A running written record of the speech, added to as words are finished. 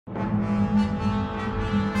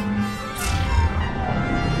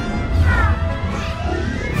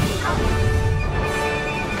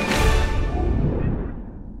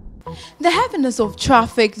The heaviness of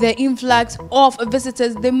traffic, the influx of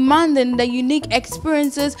visitors demanding the unique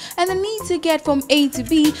experiences, and the need to get from A to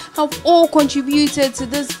B have all contributed to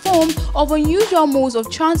this form of unusual modes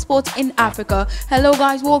of transport in Africa. Hello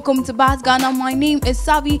guys, welcome to Baz Ghana. My name is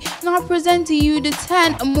Savi and I present to you the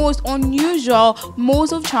 10 most unusual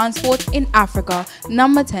modes of transport in Africa.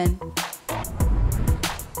 Number 10.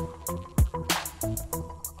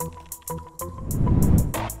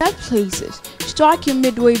 At places striking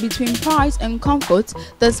midway between price and comfort,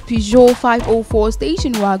 this Peugeot 504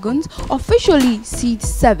 station wagons officially seat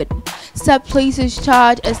 7. Set places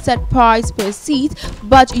charge a set price per seat,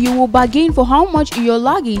 but you will bargain for how much your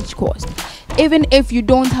luggage costs. Even if you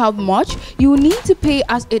don't have much, you need to pay,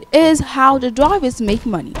 as it is how the drivers make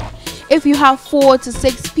money. If you have 4 to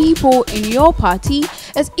 6 people in your party,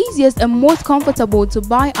 it's easiest and most comfortable to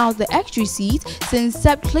buy out the extra seat, since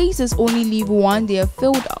set places only leave one they are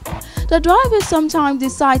filled up. The drivers sometimes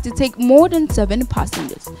decide to take more than 7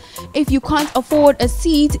 passengers. If you can't afford a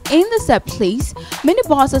seat in the set place,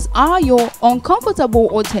 minibuses are your uncomfortable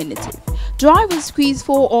alternative. Drivers squeeze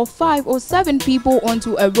 4 or 5 or 7 people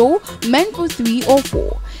onto a row meant for 3 or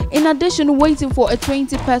 4. In addition, waiting for a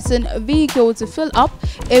 20-person vehicle to fill up,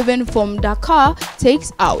 even from Dakar,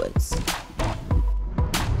 takes hours.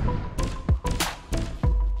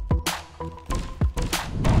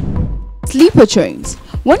 Sleeper trains.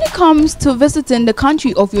 When it comes to visiting the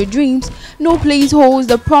country of your dreams, no place holds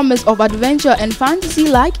the promise of adventure and fantasy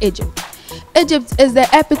like Egypt. Egypt is the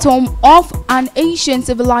epitome of an ancient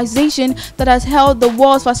civilization that has held the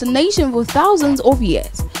world's fascination for thousands of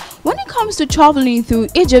years. When it comes to traveling through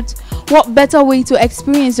Egypt, what better way to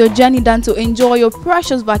experience your journey than to enjoy your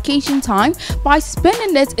precious vacation time by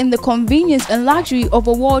spending it in the convenience and luxury of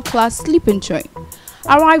a world-class sleeping train.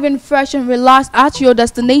 Arriving fresh and relaxed at your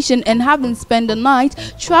destination and having spent the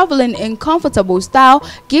night traveling in comfortable style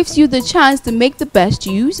gives you the chance to make the best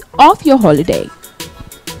use of your holiday.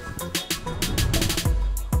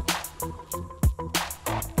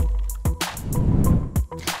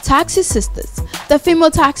 Taxi sisters. The female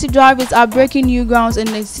taxi drivers are breaking new grounds in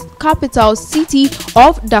the capital city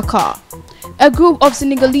of Dakar. A group of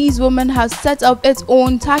Senegalese women has set up its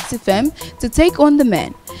own taxi firm to take on the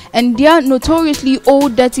men, and their notoriously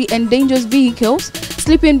old, dirty and dangerous vehicles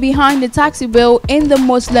sleeping behind the taxi wheel in the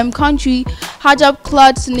Muslim country.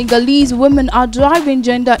 Hijab-clad Senegalese women are driving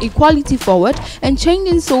gender equality forward and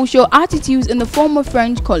changing social attitudes in the former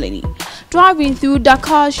French colony. Driving through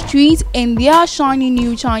Dakar streets in their shiny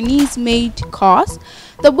new Chinese-made cars,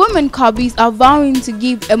 the women cabbies are vowing to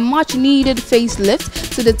give a much-needed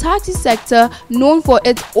facelift to the taxi sector, known for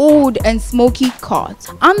its old and smoky cars.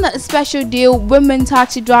 Under a special deal, women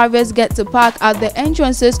taxi drivers get to park at the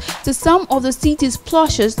entrances to some of the city's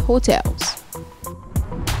plushest hotels.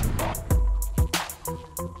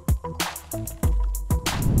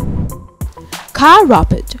 Car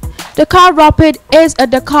Rapid. The Car Rapid is a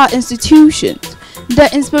Dakar institution. The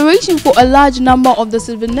inspiration for a large number of the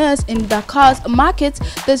souvenirs in Dakar's markets,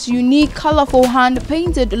 this unique, colorful,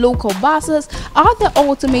 hand-painted local buses are the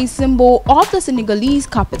ultimate symbol of the Senegalese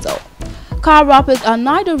capital. Car rapids are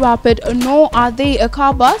neither rapid nor are they a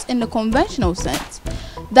car bus in the conventional sense.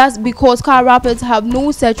 That's because car rapids have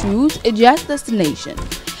no set routes, just destination.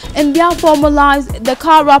 In their former lives, the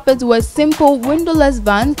car rapids were simple, windowless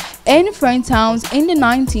vans in French towns in the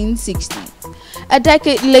 1960s. A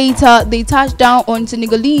decade later, they touched down on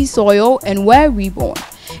Senegalese soil and were reborn.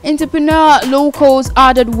 Entrepreneur locals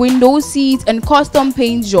added window seats and custom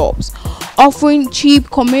paint jobs, offering cheap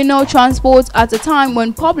communal transport at a time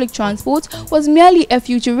when public transport was merely a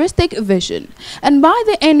futuristic vision. And by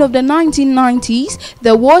the end of the 1990s,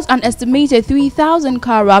 there was an estimated 3,000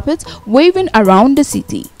 car rapids waving around the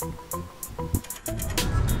city.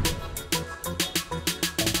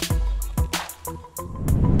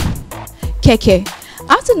 Keke.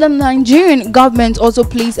 After the Nigerian government also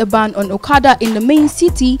placed a ban on Okada in the main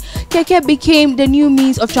city, Keke became the new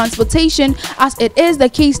means of transportation, as it is the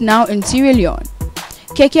case now in Sierra Leone.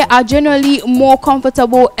 Keke are generally more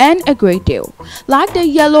comfortable and a great deal. Like the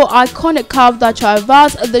yellow iconic cab that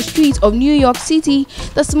traverses the streets of New York City,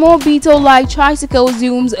 the small beetle-like tricycle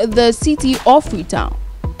zooms the city of Freetown.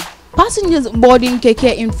 Passengers boarding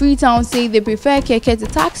Keke in Freetown say they prefer Keke to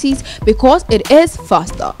taxis because it is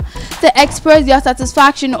faster. They express their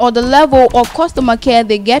satisfaction or the level of customer care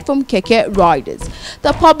they get from Keke riders.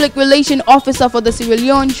 The public relation officer for the Sierra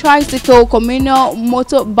Leone Tricycle Communal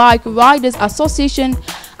Motorbike Riders Association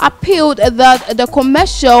appealed that the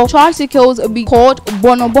commercial tricycles be called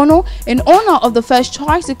Bono Bono in honor of the first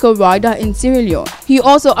tricycle rider in Sierra Leone. He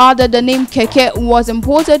also added the name Keke was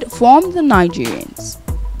imported from the Nigerians.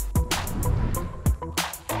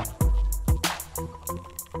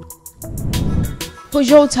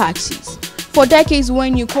 Peugeot taxis. For decades,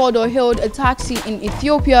 when you called or hailed a taxi in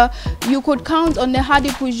Ethiopia, you could count on the hardy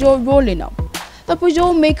Peugeot rolling up. The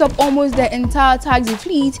Peugeot make up almost the entire taxi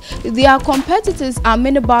fleet. Their competitors are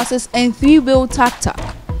minibuses and three-wheel tuk-tuk.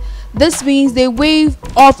 This means the wave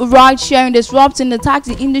of ride-sharing disrupting the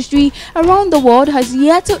taxi industry around the world has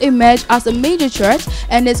yet to emerge as a major threat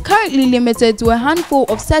and is currently limited to a handful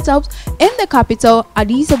of setups in the capital,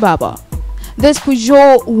 Addis Ababa. This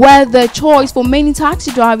Peugeot were the choice for many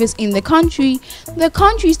taxi drivers in the country. The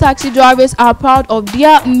country's taxi drivers are proud of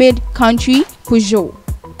their mid-country Peugeot.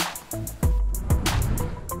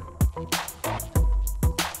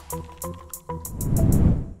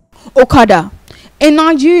 Okada. In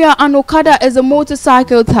Nigeria, an Okada is a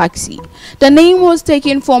motorcycle taxi. The name was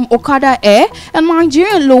taken from Okada Air, a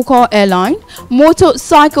Nigerian local airline.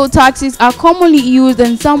 Motorcycle taxis are commonly used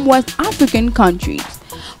in some West African countries.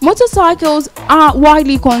 Motorcycles are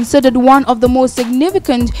widely considered one of the most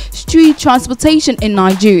significant street transportation in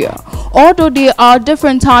Nigeria. Although there are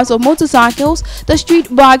different types of motorcycles, the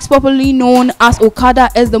street bikes, popularly known as Okada,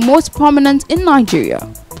 is the most prominent in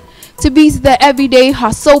Nigeria. To beat the everyday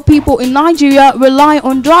hustle, people in Nigeria rely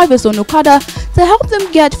on drivers on Okada to help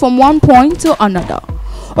them get from one point to another.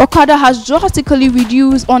 Okada has drastically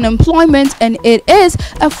reduced unemployment and it is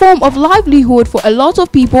a form of livelihood for a lot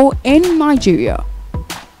of people in Nigeria.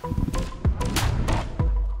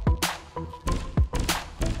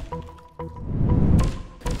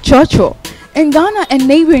 Churchill. In Ghana and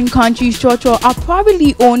neighboring countries, Churchill are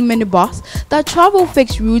privately owned minibus that travel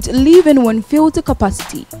fixed routes, leaving when filled to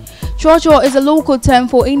capacity. Churchill is a local term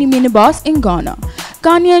for any minibus in Ghana.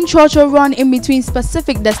 Ghanaian Churchill run in between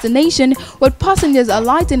specific destinations, with passengers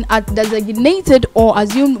alighting at designated or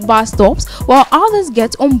assumed bus stops while others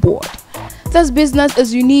get on board. This business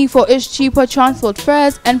is unique for its cheaper transport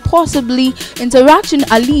fares and possibly interaction,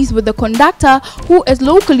 at least with the conductor, who is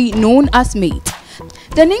locally known as mate.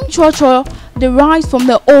 The name Churchill derives from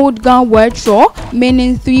the old Ghana word "tro",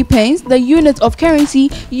 meaning 3 pence, the unit of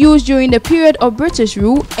currency used during the period of British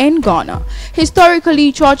rule in Ghana.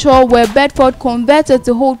 Historically, Churchill were Bedford converted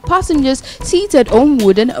to hold passengers seated on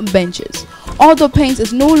wooden benches. Although pence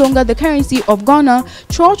is no longer the currency of Ghana,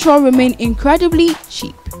 Churchill remain incredibly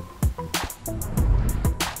cheap.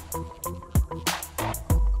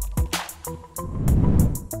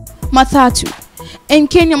 Matatu. In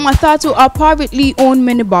Kenya, Matatu are privately owned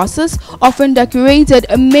minibuses, often decorated.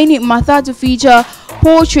 Many Matatu feature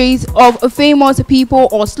portraits of famous people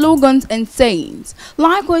or slogans and sayings.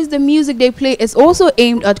 Likewise, the music they play is also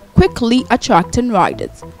aimed at quickly attracting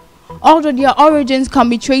riders. Although their origins can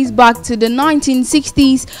be traced back to the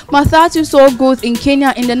 1960s, Matatu saw growth in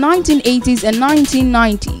Kenya in the 1980s and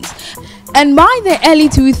 1990s. And by the early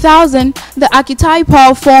 2000s, the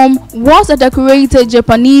archetypal form was a decorated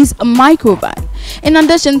Japanese microvan. In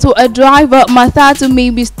addition to a driver, Matatu may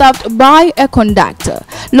be staffed by a conductor,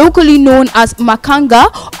 locally known as Makanga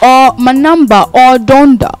or Manamba or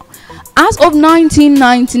Donda. As of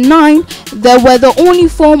 1999, they were the only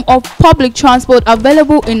form of public transport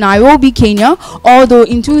available in Nairobi, Kenya, although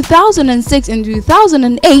in 2006 and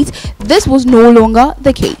 2008, this was no longer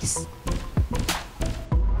the case.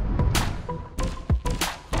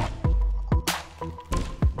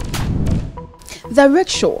 The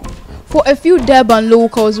rickshaw. For a few Durban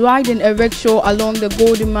locals, riding a rickshaw along the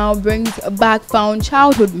Golden Mile brings back fond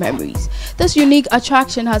childhood memories. This unique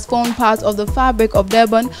attraction has formed part of the fabric of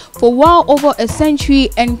Durban for well over a century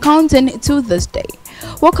and counting to this day.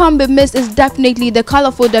 What can be missed is definitely the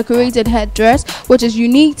colorful decorated headdress, which is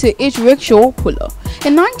unique to each rickshaw puller.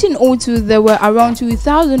 In 1902, there were around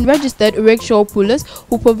 2,000 registered rickshaw pullers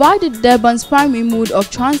who provided Durban's primary mode of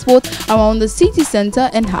transport around the city center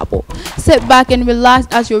and harbour. Sit back and relax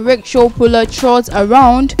as your rickshaw puller trots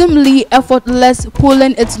around, seemingly effortless,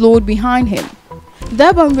 pulling its load behind him.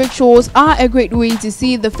 Durban rickshaws are a great way to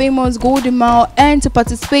see the famous Golden Mile and to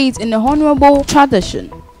participate in the honorable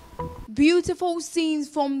tradition. Beautiful scenes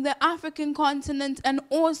from the African continent and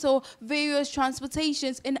also various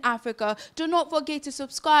transportations in Africa. Do not forget to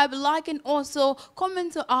subscribe, like, and also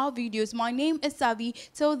comment to our videos. My name is Savi.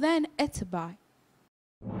 Till then, it's bye.